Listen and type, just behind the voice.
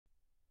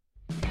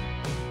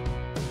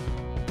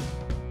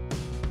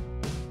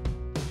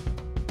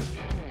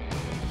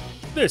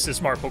This is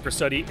Smart Poker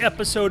Study,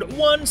 episode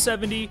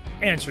 170,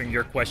 answering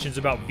your questions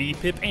about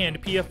VPIP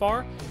and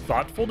PFR,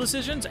 thoughtful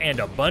decisions, and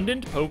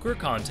abundant poker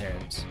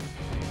content.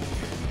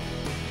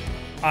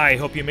 I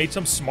hope you made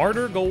some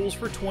smarter goals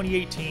for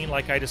 2018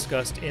 like I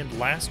discussed in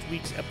last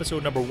week's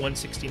episode number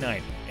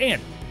 169.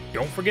 And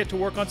don't forget to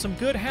work on some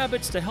good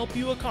habits to help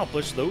you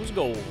accomplish those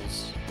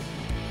goals.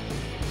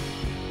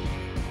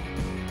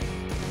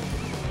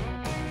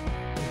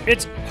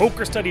 It's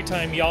poker study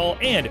time, y'all,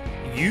 and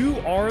you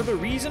are the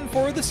reason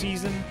for the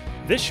season.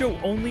 This show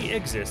only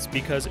exists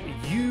because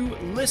you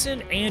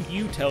listen and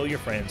you tell your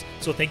friends.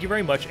 So thank you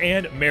very much,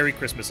 and Merry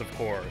Christmas, of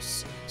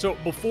course. So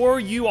before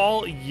you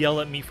all yell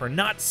at me for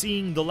not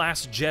seeing The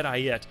Last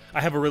Jedi yet,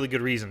 I have a really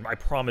good reason, I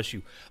promise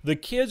you. The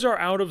kids are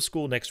out of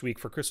school next week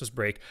for Christmas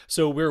break,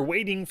 so we're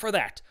waiting for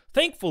that.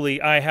 Thankfully,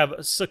 I have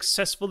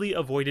successfully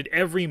avoided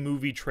every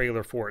movie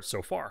trailer for it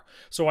so far,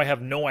 so I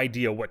have no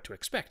idea what to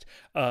expect.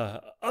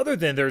 Other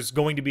than there's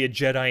going to be a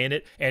Jedi in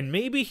it, and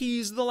maybe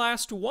he's the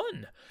last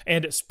one.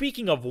 And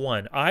speaking of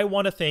one, I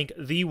want to thank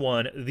the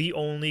one, the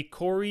only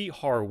Corey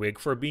Harwig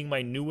for being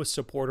my newest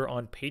supporter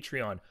on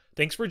Patreon.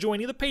 Thanks for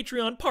joining the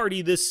Patreon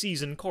party this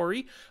season,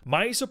 Corey.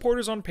 My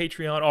supporters on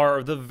Patreon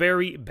are the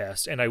very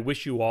best, and I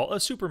wish you all a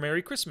super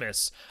Merry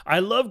Christmas. I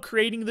love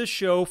creating this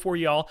show for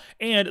y'all,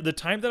 and the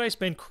time that I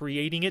spend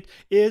creating it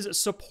is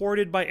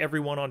supported by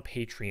everyone on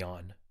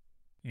Patreon.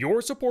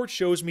 Your support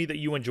shows me that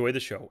you enjoy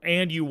the show,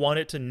 and you want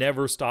it to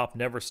never stop,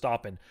 never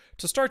stop. And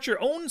to start your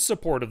own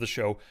support of the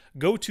show,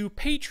 go to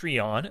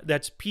Patreon,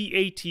 that's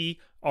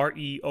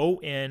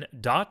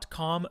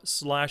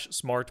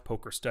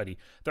patreon.com/smartpokerstudy.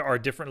 There are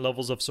different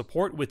levels of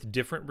support with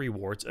different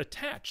rewards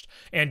attached.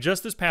 And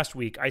just this past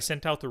week, I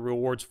sent out the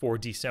rewards for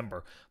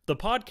December. The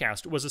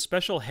podcast was a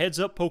special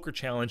heads-up poker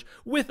challenge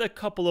with a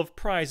couple of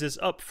prizes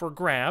up for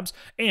grabs,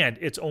 and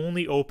it's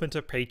only open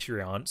to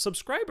Patreon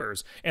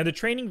subscribers. And the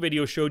training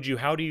video showed you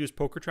how to use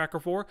Poker Tracker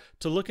 4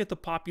 to look at the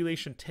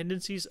population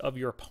tendencies of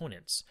your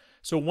opponents.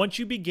 So once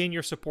you begin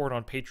your support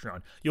on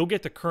Patreon, you'll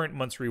get the current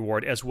month's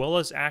reward as well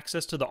as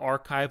access to the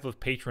archive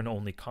of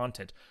patron-only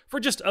content. For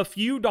just a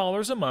few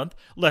dollars a month,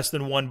 less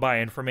than one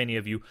buy-in for many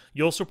of you,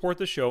 you'll support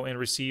the show and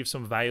receive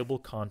some valuable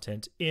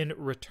content in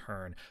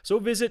return. So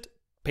visit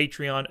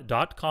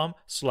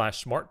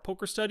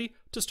patreon.com/smartpokerstudy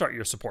to start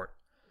your support.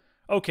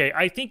 Okay,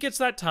 I think it's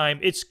that time.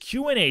 It's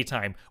Q&A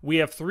time. We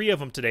have 3 of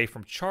them today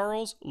from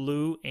Charles,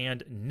 Lou,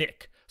 and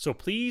Nick. So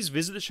please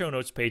visit the show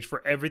notes page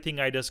for everything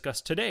I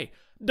discussed today.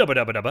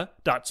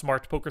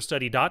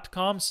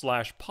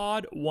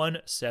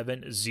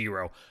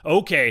 www.smartpokerstudy.com/pod170.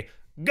 Okay,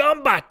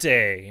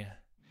 gambate!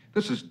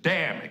 This is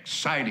damn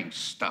exciting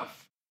stuff.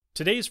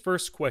 Today's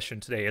first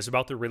question today is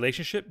about the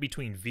relationship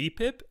between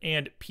VPIP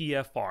and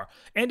PFR,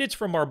 and it's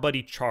from our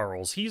buddy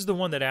Charles. He's the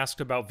one that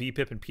asked about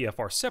VPIP and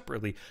PFR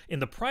separately in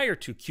the prior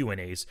 2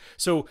 Q&As.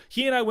 So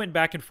he and I went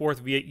back and forth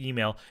via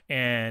email,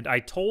 and I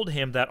told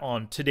him that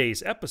on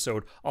today's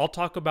episode, I'll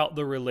talk about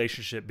the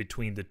relationship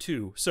between the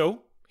two.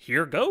 So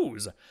here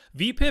goes.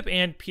 VPIP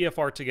and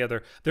PFR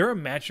together, they're a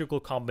magical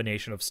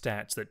combination of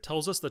stats that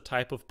tells us the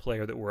type of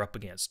player that we're up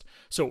against.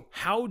 So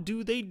how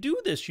do they do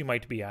this, you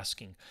might be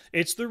asking?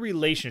 It's the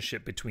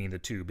relationship between the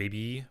two,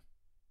 baby.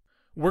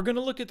 We're going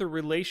to look at the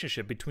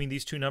relationship between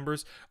these two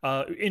numbers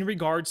in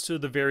regards to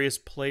the various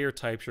player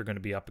types you're going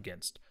to be up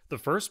against. The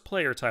first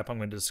player type I'm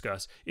going to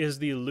discuss is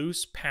the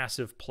loose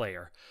passive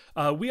player.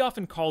 We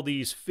often call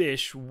these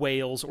fish,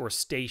 whales, or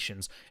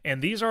stations,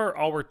 and these are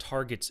our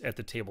targets at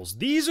the tables.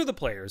 These are the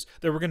players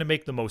that we're going to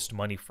make the most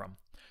money from.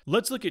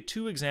 Let's look at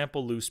 2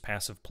 example loose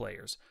passive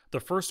players.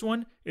 The first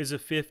one is a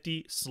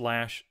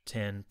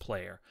 50/10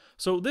 player.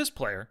 So this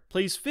player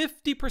plays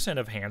 50%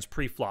 of hands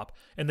pre-flop,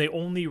 and they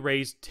only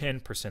raise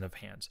 10% of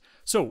hands.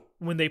 So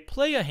when they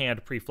play a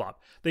hand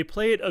pre-flop, they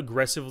play it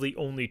aggressively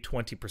only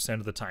 20%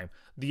 of the time.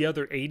 The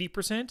other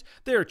 80%,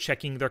 they're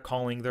checking, they're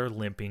calling, they're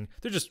limping.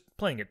 They're just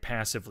playing it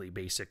passively,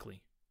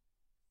 basically.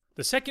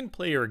 The second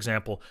player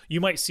example,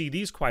 you might see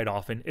these quite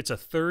often. It's a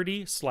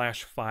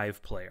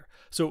 30/5 player.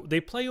 So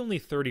they play only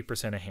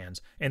 30% of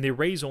hands, and they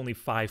raise only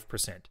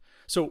 5%.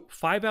 So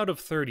 5 out of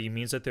 30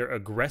 means that they're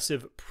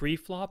aggressive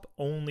pre-flop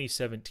only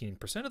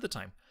 17% of the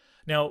time.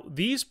 Now,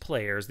 these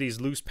players, these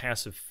loose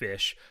passive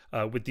fish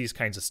with these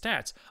kinds of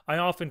stats, I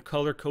often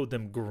color code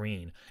them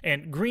green.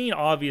 And green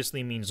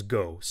obviously means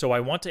go, so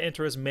I want to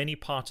enter as many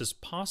pots as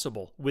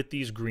possible with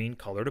these green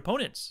colored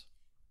opponents.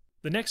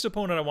 The next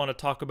opponent I want to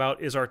talk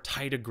about is our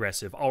tight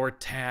aggressive, our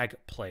tag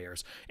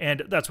players,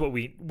 and that's what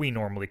we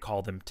normally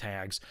call them,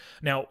 tags.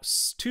 Now,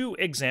 2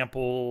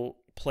 example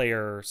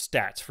player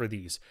stats for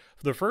these.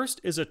 The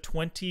first is a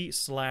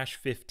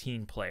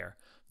 20/15 player.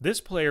 This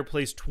player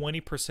plays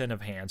 20%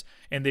 of hands,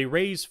 and they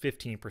raise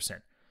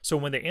 15%. So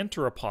when they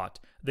enter a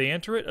pot, they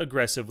enter it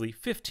aggressively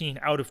 15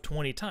 out of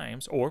 20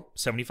 times, or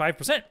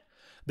 75%.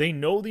 They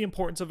know the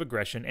importance of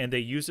aggression, and they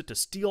use it to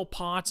steal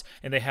pots,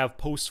 and they have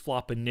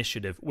post-flop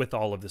initiative with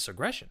all of this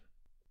aggression.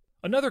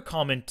 Another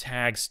common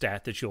tag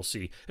stat that you'll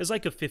see is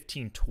like a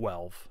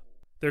 15/12.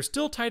 They're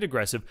still tight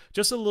aggressive,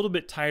 just a little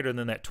bit tighter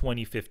than that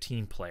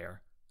 20/15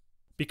 player.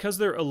 Because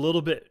they're a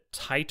little bit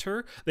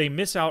tighter, they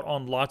miss out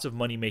on lots of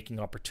money-making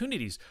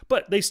opportunities,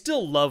 but they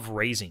still love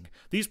raising.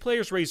 These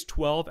players raise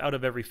 12 out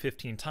of every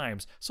 15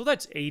 times, so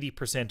that's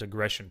 80%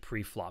 aggression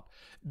pre-flop.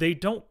 They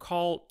don't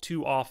call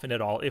too often at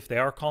all. If they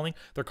are calling,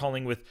 they're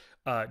calling with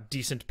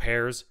decent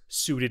pairs,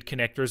 suited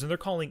connectors, and they're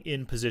calling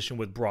in position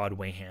with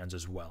Broadway hands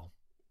as well.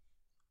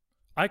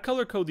 I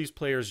color code these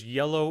players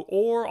yellow,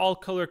 or I'll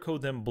color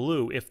code them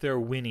blue if they're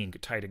winning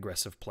tight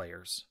aggressive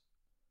players.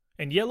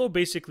 And yellow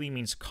basically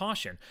means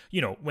caution. You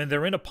know, when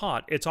they're in a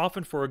pot, it's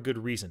often for a good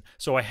reason,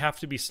 so I have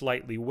to be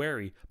slightly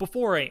wary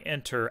before I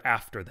enter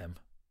after them.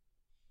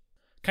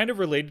 Kind of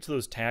related to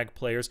those tag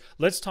players,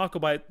 let's talk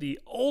about the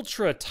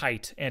ultra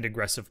tight and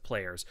aggressive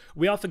players.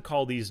 We often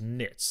call these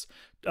nits.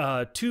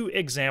 2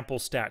 example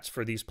stats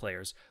for these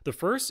players. The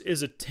first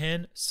is a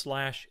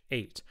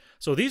 10/8.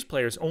 So these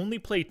players only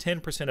play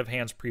 10% of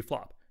hands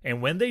pre-flop,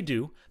 and when they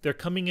do, they're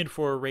coming in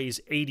for a raise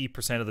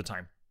 80% of the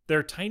time.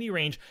 Their tiny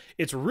range,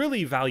 it's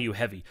really value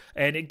heavy,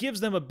 and it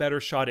gives them a better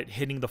shot at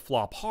hitting the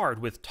flop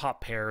hard with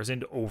top pairs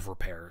and over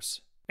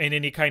pairs. And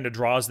any kind of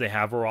draws they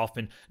have are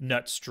often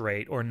nut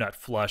straight or nut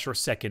flush or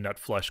second nut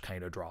flush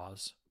kind of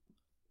draws.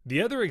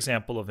 The other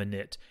example of a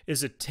nit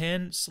is a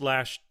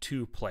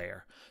 10/2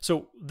 player.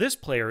 So this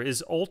player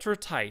is ultra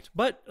tight,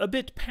 but a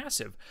bit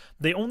passive.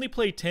 They only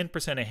play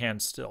 10% of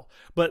hands still,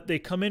 but they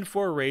come in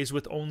for a raise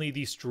with only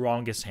the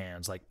strongest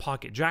hands, like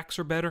pocket jacks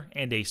or better,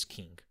 and ace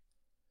king.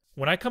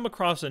 When I come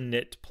across a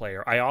nit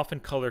player, I often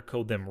color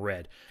code them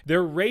red.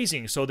 They're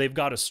raising, so they've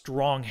got a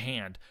strong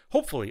hand.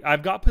 Hopefully,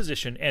 I've got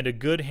position and a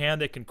good hand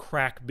that can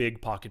crack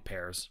big pocket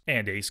pairs,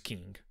 and ace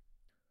king.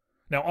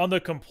 Now, on the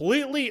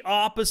completely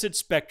opposite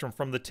spectrum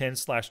from the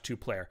 10/2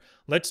 player,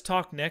 let's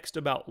talk next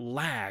about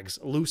lags,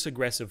 loose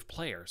aggressive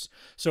players.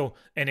 So,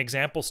 an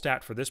example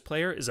stat for this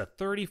player is a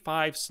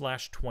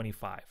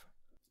 35/25.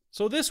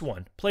 So this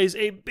one plays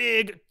a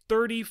big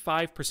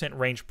 35%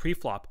 range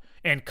preflop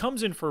and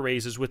comes in for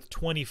raises with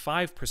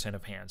 25%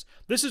 of hands.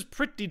 This is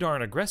pretty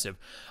darn aggressive.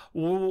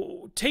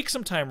 Take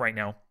some time right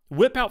now,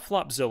 whip out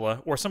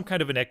Flopzilla or some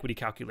kind of an equity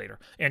calculator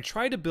and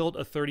try to build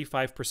a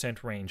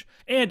 35% range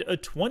and a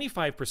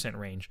 25%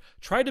 range.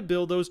 Try to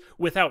build those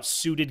without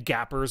suited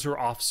gappers or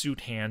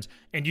offsuit hands,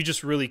 and you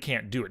just really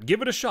can't do it.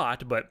 Give it a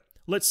shot, but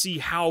let's see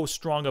how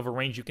strong of a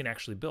range you can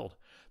actually build.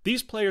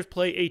 These players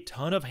play a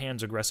ton of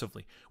hands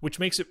aggressively, which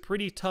makes it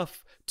pretty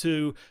tough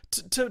to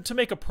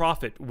make a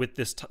profit with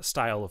this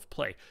style of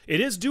play. It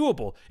is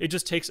doable, it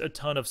just takes a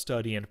ton of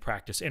study and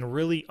practice and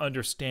really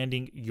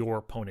understanding your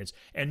opponents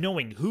and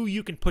knowing who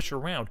you can push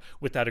around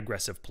with that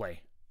aggressive play.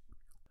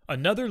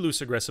 Another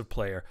loose aggressive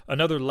player,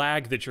 another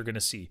lag that you're going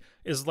to see,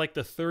 is like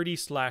the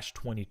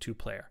 30/22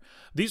 player.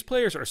 These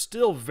players are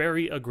still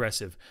very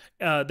aggressive.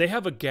 They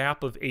have a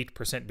gap of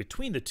 8%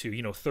 between the two.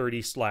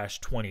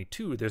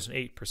 30/22, there's an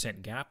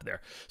 8% gap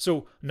there.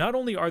 So not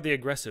only are they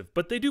aggressive,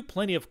 but they do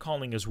plenty of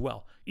calling as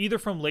well, either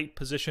from late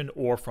position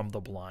or from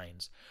the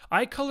blinds.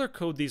 I color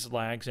code these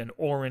lags in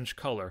orange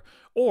color,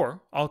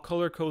 or I'll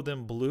color code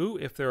them blue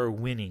if they're a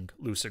winning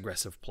loose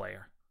aggressive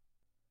player.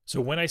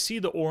 So when I see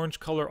the orange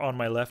color on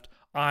my left,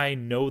 I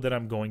know that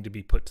I'm going to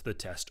be put to the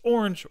test.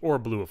 Orange or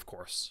blue, of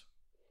course.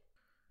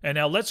 And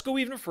now let's go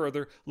even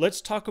further.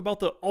 Let's talk about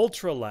the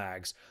ultra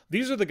lags.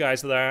 These are the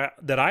guys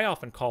that I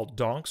often call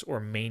donks or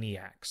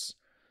maniacs.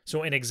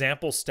 So an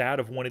example stat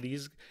of one of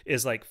these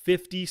is like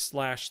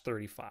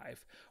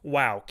 50/35.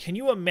 Wow, can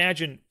you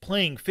imagine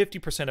playing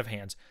 50% of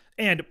hands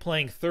and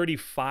playing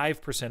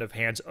 35% of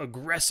hands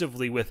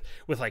aggressively with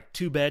like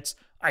 2 bets,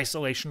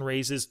 isolation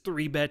raises,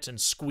 3 bets,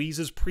 and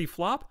squeezes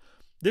pre-flop?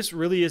 This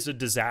really is a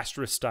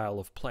disastrous style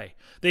of play.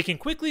 They can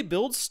quickly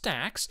build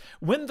stacks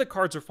when the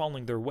cards are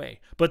falling their way,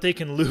 but they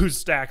can lose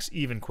stacks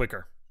even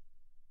quicker.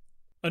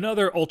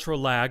 Another ultra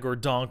lag or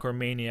donk or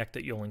maniac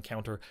that you'll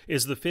encounter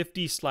is the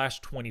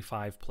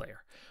 50/25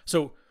 player.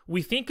 So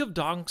we think of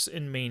donks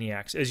and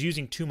maniacs as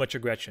using too much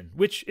aggression,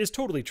 which is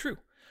totally true.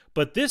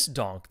 But this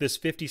donk, this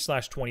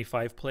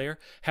 50/25 player,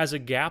 has a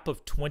gap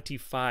of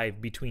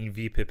 25 between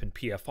VPIP and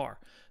PFR.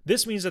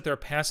 This means that they're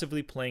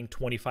passively playing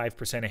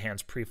 25% of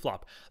hands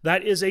pre-flop.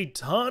 That is a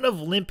ton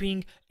of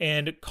limping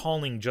and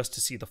calling just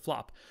to see the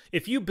flop.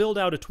 If you build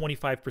out a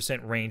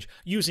 25% range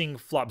using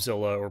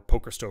Flopzilla or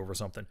PokerStove or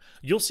something,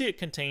 you'll see it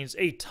contains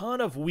a ton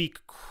of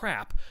weak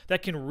crap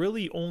that can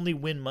really only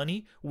win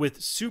money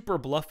with super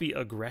bluffy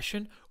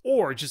aggression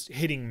or just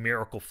hitting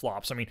miracle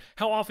flops. I mean,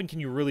 how often can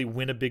you really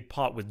win a big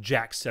pot with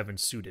Jack-7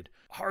 suited?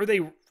 Are they,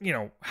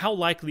 how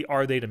likely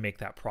are they to make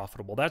that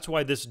profitable? That's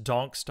why this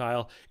donk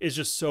style is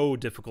just so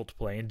difficult to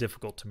play and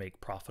difficult to make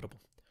profitable.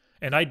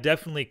 And I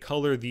definitely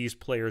color these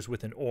players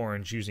with an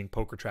orange using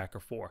Poker Tracker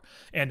 4.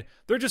 And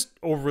they're just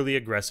overly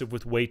aggressive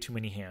with way too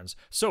many hands.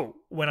 So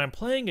when I'm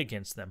playing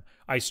against them,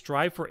 I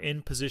strive for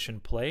in-position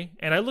play,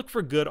 and I look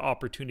for good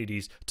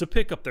opportunities to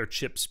pick up their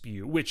chip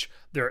spew, which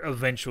they're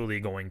eventually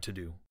going to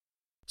do.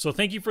 So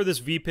thank you for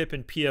this VPIP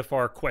and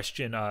PFR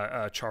question,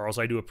 Charles.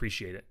 I do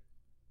appreciate it.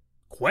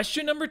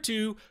 Question number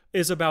 2,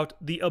 is about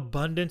the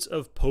abundance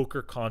of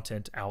poker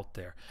content out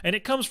there. And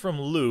it comes from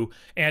Lou.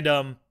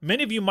 And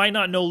many of you might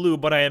not know Lou,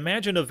 but I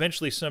imagine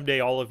eventually someday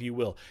all of you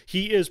will.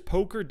 He is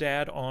Poker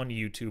Dad on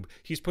YouTube.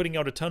 He's putting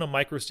out a ton of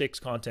micro stakes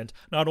content,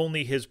 not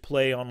only his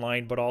play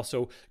online, but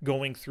also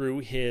going through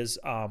his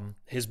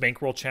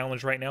bankroll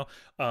challenge right now,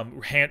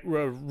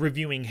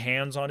 reviewing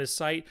hands on his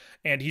site.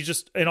 And he's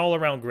just an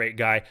all-around great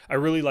guy. I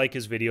really like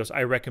his videos.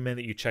 I recommend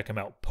that you check him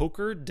out.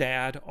 Poker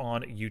Dad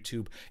on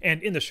YouTube.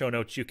 And in the show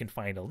notes, you can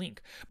find a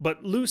link.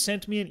 But Lou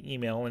sent me an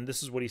email, and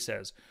this is what he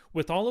says.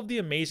 With all of the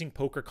amazing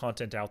poker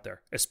content out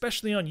there,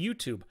 especially on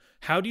YouTube,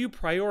 how do you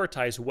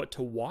prioritize what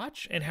to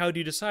watch, and how do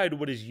you decide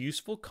what is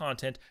useful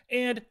content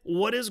and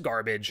what is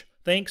garbage?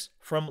 Thanks,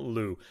 from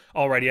Lou.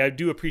 Alrighty, I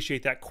do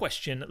appreciate that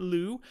question,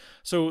 Lou.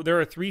 So there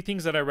are 3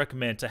 things that I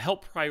recommend to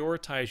help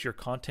prioritize your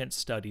content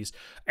studies,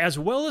 as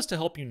well as to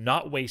help you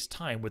not waste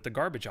time with the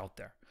garbage out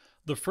there.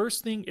 The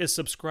first thing is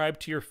subscribe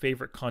to your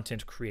favorite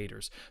content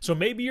creators. So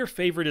maybe your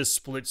favorite is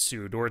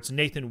Splitsuit, or it's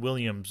Nathan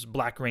Williams,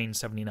 Black Rain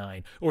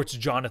 79, or it's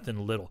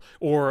Jonathan Little,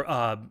 or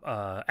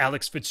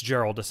Alex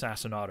Fitzgerald,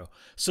 Assassinato.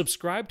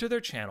 Subscribe to their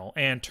channel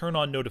and turn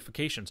on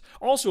notifications.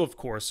 Also, of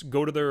course,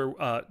 go to their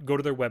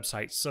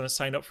website,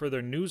 sign up for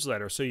their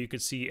newsletter so you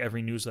could see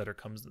every newsletter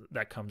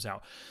that comes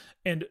out.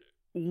 And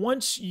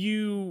once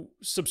you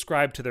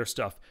subscribe to their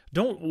stuff,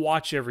 don't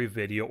watch every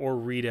video or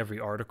read every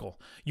article.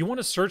 You want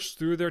to search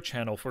through their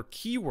channel for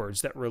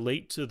keywords that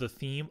relate to the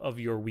theme of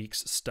your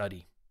week's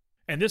study.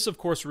 And this, of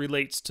course,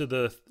 relates to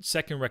the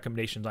second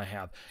recommendation I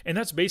have, and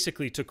that's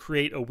basically to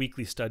create a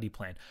weekly study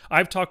plan.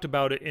 I've talked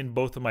about it in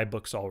both of my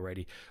books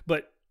already,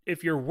 but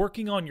if you're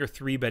working on your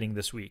 3-betting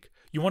this week,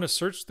 you want to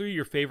search through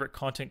your favorite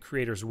content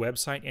creator's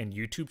website and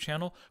YouTube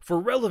channel for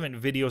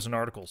relevant videos and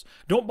articles.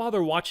 Don't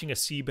bother watching a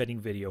C-betting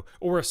video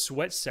or a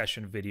sweat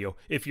session video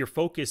if your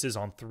focus is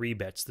on 3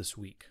 bets this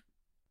week.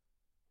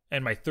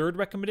 And my third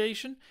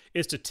recommendation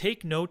is to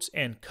take notes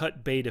and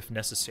cut bait if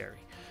necessary.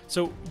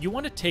 So you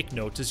want to take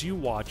notes as you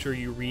watch or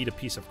you read a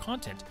piece of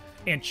content,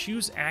 and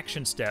choose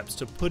action steps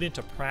to put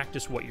into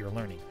practice what you're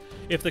learning.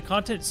 If the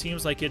content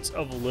seems like it's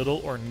of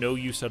little or no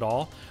use at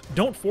all,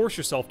 don't force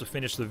yourself to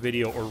finish the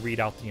video or read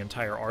out the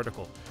entire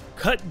article.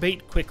 Cut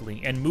bait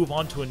quickly and move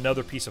on to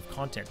another piece of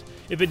content.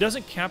 If it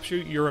doesn't capture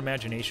your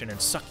imagination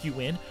and suck you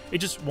in, it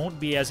just won't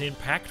be as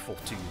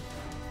impactful to you.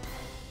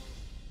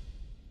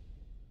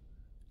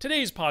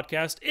 Today's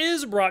podcast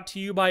is brought to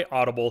you by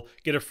Audible.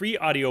 Get a free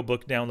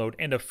audiobook download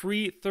and a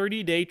free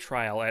 30-day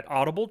trial at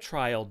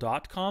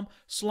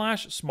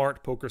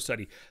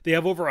audibletrial.com/smartpokerstudy. They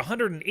have over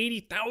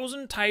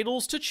 180,000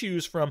 titles to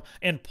choose from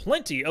and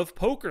plenty of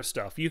poker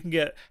stuff. You can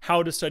get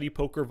How to Study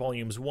Poker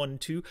Volumes 1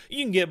 and 2.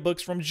 You can get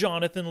books from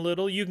Jonathan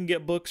Little. You can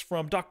get books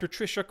from Dr.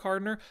 Trisha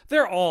Cardner.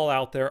 They're all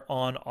out there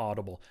on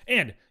Audible.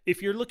 And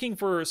if you're looking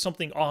for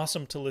something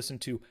awesome to listen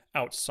to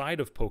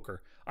outside of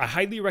poker, I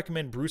highly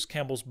recommend Bruce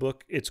Campbell's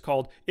book. It's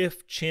called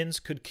If Chins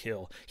Could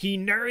Kill. He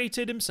narrates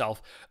it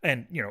himself,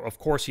 and, of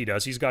course he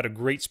does. He's got a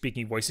great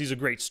speaking voice. He's a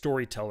great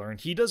storyteller, and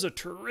he does a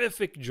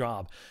terrific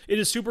job. It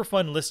is super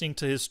fun listening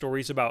to his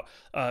stories about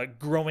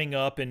growing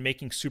up and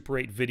making Super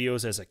 8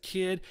 videos as a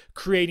kid,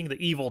 creating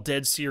the Evil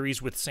Dead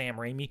series with Sam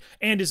Raimi,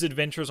 and his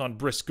adventures on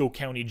Briscoe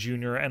County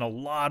Jr., and a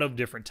lot of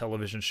different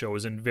television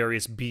shows and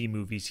various B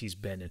movies he's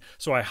been in.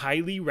 So I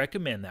highly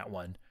recommend that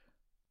one.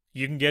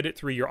 You can get it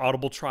through your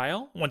Audible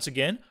trial. Once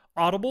again,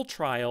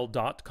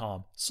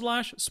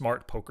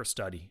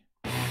 audibletrial.com/smartpokerstudy.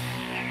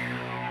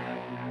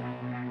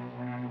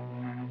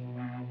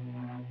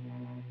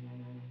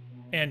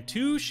 And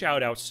 2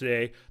 shout-outs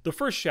today. The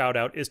first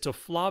shout-out is to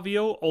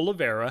Flavio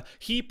Oliveira.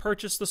 He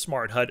purchased the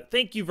Smart HUD.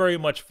 Thank you very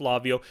much,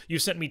 Flavio. You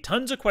sent me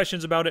tons of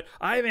questions about it.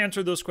 I've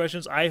answered those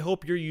questions. I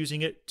hope you're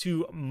using it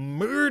to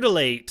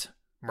myrtleize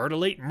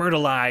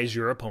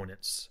your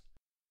opponents.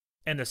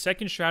 And the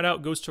second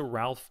shout-out goes to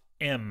Ralph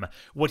M.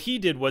 What he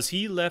did was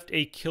he left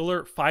a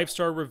killer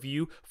 5-star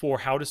review for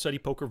How to Study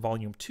Poker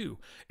Volume 2.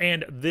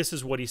 And this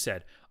is what he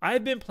said.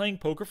 I've been playing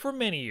poker for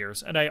many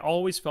years, and I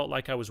always felt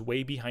like I was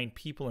way behind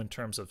people in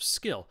terms of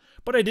skill,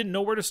 but I didn't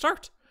know where to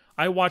start.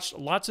 I watched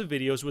lots of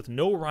videos with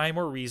no rhyme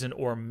or reason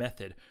or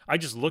method. I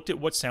just looked at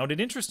what sounded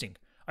interesting.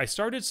 I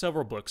started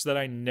several books that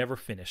I never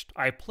finished.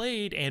 I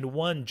played and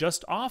won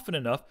just often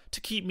enough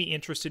to keep me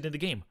interested in the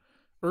game.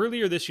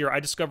 Earlier this year, I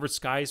discovered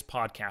Sky's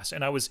podcast,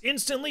 and I was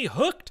instantly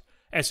hooked.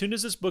 As soon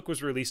as this book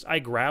was released, I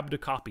grabbed a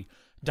copy.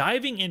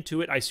 Diving into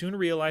it, I soon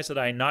realized that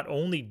I not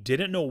only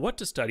didn't know what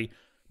to study,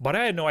 but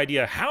I had no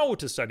idea how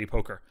to study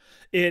poker.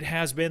 It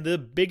has been the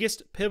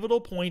biggest pivotal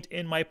point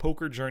in my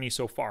poker journey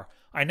so far.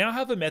 I now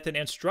have a method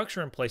and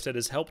structure in place that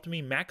has helped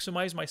me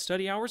maximize my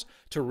study hours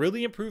to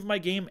really improve my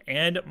game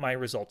and my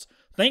results.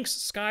 Thanks,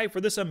 Sky,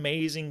 for this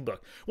amazing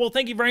book. Well,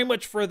 thank you very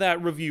much for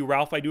that review,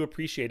 Ralph. I do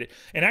appreciate it.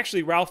 And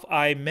actually, Ralph,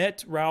 I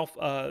met Ralph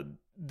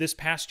this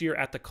past year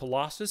at the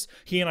Colossus.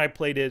 He and I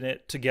played in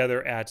it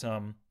together at,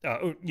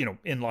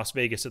 in Las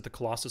Vegas at the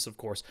Colossus, of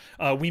course.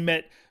 We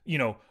met,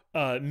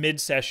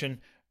 mid-session.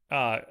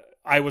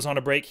 I was on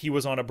a break, he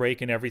was on a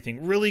break and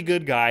everything. Really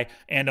good guy.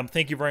 And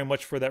thank you very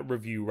much for that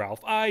review,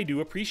 Ralph. I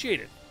do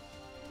appreciate it.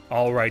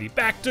 Alrighty,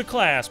 back to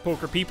class,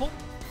 poker people.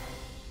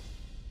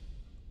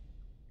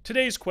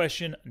 Today's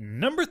question,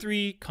 number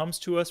 3, comes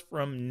to us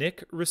from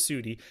Nick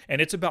Rasuti, and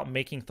it's about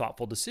making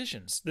thoughtful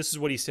decisions. This is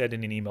what he said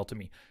in an email to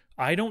me.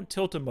 I don't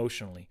tilt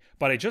emotionally,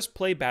 but I just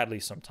play badly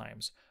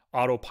sometimes.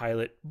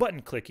 Autopilot,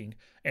 button clicking,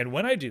 and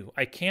when I do,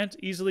 I can't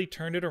easily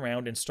turn it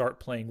around and start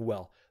playing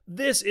well.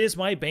 This is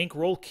my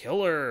bankroll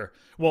killer.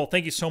 Well,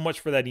 thank you so much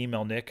for that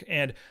email, Nick.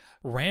 And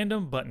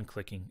random button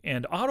clicking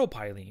and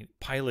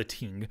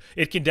autopiloting,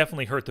 it can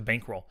definitely hurt the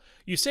bankroll.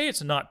 You say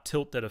it's not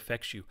tilt that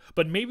affects you,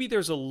 but maybe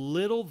there's a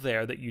little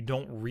there that you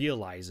don't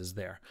realize is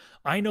there.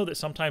 I know that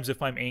sometimes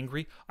if I'm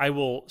angry, I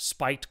will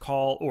spiked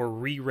call or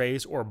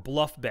re-raise or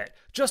bluff bet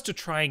just to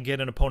try and get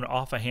an opponent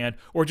off a hand,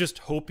 or just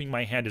hoping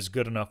my hand is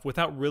good enough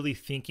without really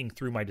thinking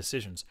through my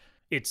decisions.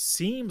 It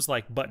seems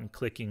like button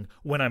clicking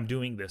when I'm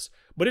doing this,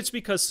 but it's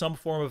because some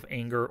form of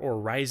anger or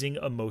rising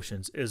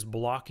emotions is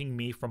blocking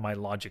me from my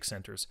logic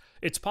centers.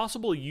 It's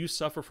possible you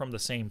suffer from the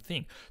same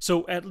thing,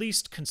 so at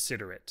least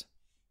consider it.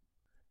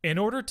 In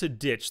order to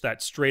ditch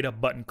that straight up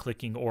button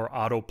clicking or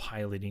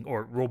autopiloting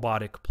or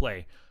robotic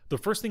play, the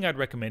first thing I'd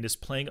recommend is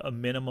playing a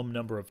minimum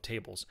number of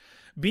tables.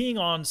 Being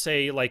on,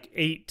 say, like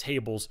 8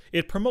 tables,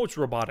 it promotes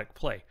robotic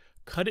play.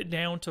 Cut it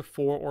down to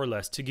 4 or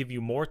less to give you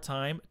more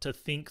time to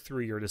think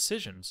through your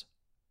decisions.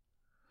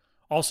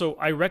 Also,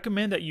 I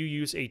recommend that you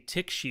use a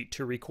tick sheet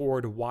to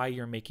record why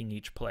you're making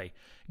each play.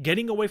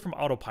 Getting away from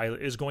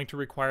autopilot is going to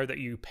require that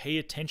you pay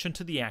attention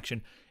to the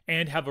action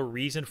and have a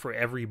reason for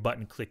every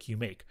button click you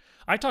make.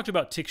 I talked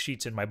about tick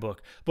sheets in my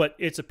book, but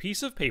it's a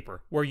piece of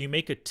paper where you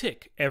make a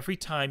tick every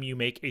time you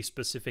make a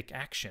specific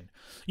action.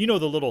 You know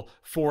the little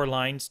 4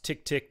 lines,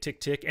 tick, tick,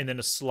 tick, tick, and then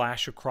a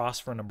slash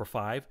across for number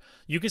 5?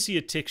 You can see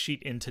a tick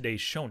sheet in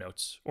today's show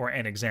notes, or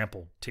an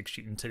example tick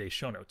sheet in today's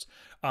show notes.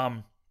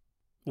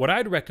 What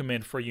I'd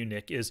recommend for you,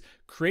 Nick, is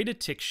create a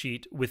tick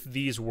sheet with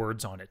these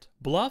words on it: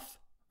 bluff,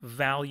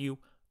 value,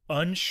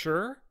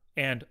 unsure,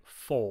 and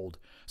fold.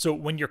 So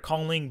when you're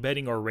calling,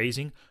 betting, or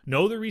raising,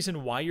 know the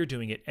reason why you're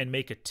doing it and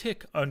make a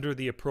tick under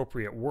the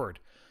appropriate word.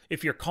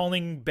 If you're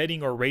calling,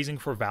 betting, or raising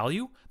for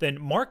value,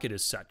 then mark it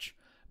as such.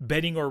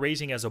 Betting or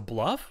raising as a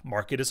bluff,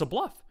 mark it as a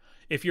bluff.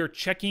 If you're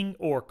checking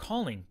or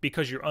calling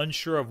because you're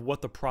unsure of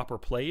what the proper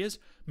play is,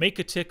 make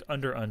a tick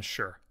under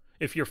unsure.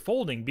 If you're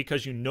folding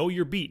because you know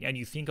you're beat and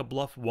you think a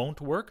bluff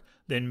won't work,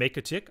 then make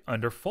a tick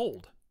under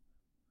fold.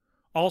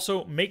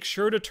 Also, make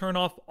sure to turn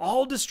off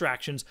all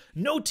distractions.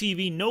 No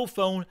TV, no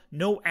phone,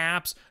 no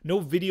apps, no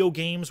video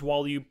games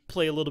while you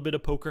play a little bit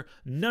of poker.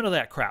 None of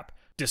that crap.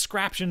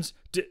 Distractions.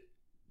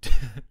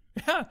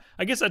 Yeah,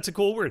 I guess that's a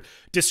cool word.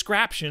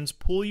 Distractions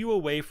pull you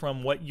away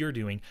from what you're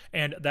doing,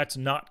 and that's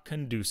not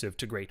conducive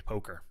to great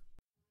poker.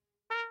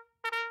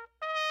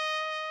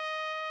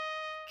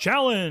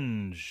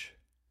 Challenge!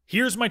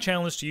 Here's my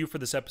challenge to you for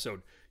this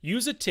episode.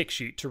 Use a tick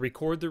sheet to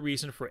record the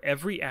reason for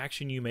every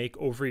action you make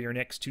over your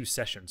next 2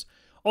 sessions.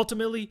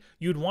 Ultimately,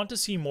 you'd want to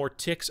see more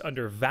ticks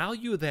under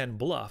value than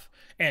bluff,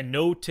 and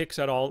no ticks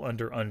at all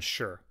under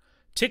unsure.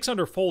 Ticks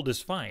under fold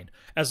is fine,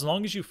 as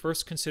long as you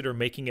first consider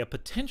making a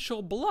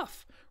potential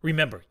bluff.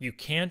 Remember, you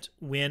can't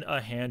win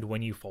a hand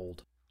when you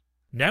fold.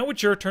 Now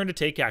it's your turn to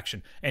take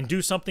action and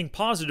do something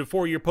positive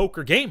for your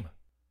poker game.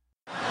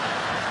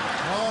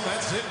 Oh,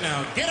 that's it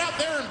now. Get out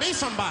there and be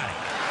somebody.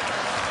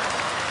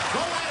 Go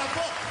write a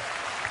book.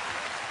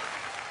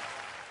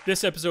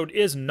 This episode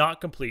is not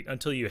complete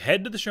until you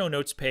head to the show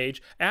notes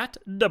page at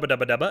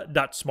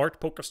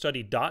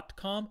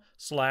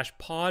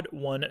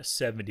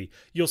www.smartpokerstudy.com/pod170.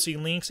 You'll see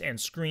links and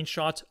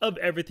screenshots of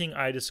everything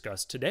I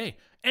discussed today,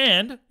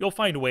 and you'll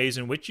find ways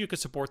in which you can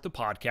support the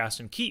podcast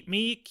and keep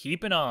me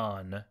keeping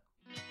on.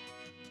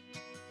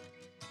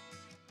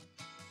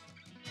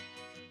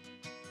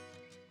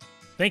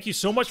 Thank you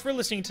so much for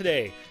listening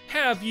today.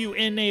 Have you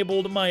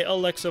enabled my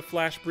Alexa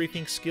flash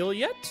briefing skill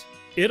yet?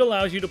 It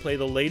allows you to play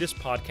the latest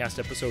podcast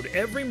episode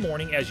every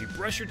morning as you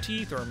brush your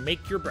teeth or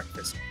make your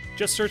breakfast.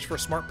 Just search for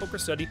Smart Poker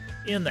Study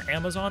in the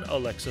Amazon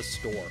Alexa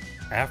store.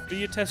 After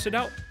you test it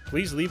out,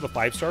 please leave a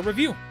 5-star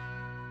review.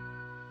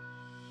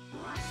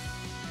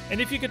 And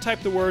if you could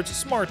type the words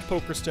Smart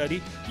Poker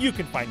Study, you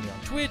can find me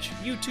on Twitch,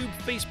 YouTube,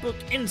 Facebook,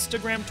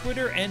 Instagram,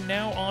 Twitter, and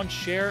now on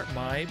Share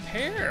My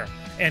Pair.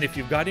 And if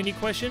you've got any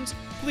questions,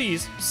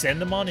 please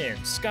send them on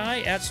in.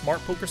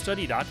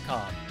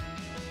 sky@smartpokerstudy.com.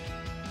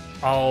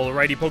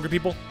 Alrighty, poker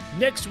people.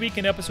 Next week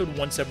in episode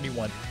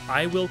 171,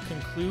 I will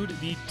conclude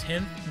the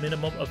 10th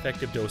minimum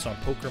effective dose on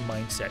poker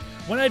mindset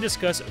when I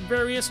discuss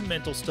various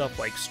mental stuff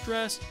like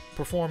stress,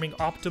 performing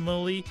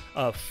optimally,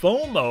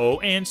 FOMO,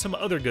 and some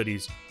other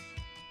goodies.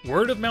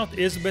 Word of mouth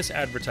is the best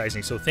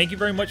advertising, so thank you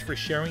very much for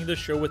sharing the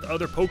show with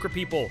other poker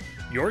people.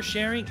 Your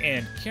sharing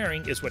and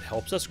caring is what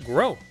helps us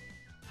grow.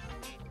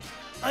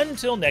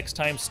 Until next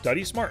time,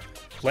 study smart,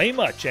 play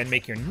much, and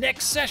make your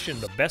next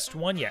session the best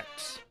one yet.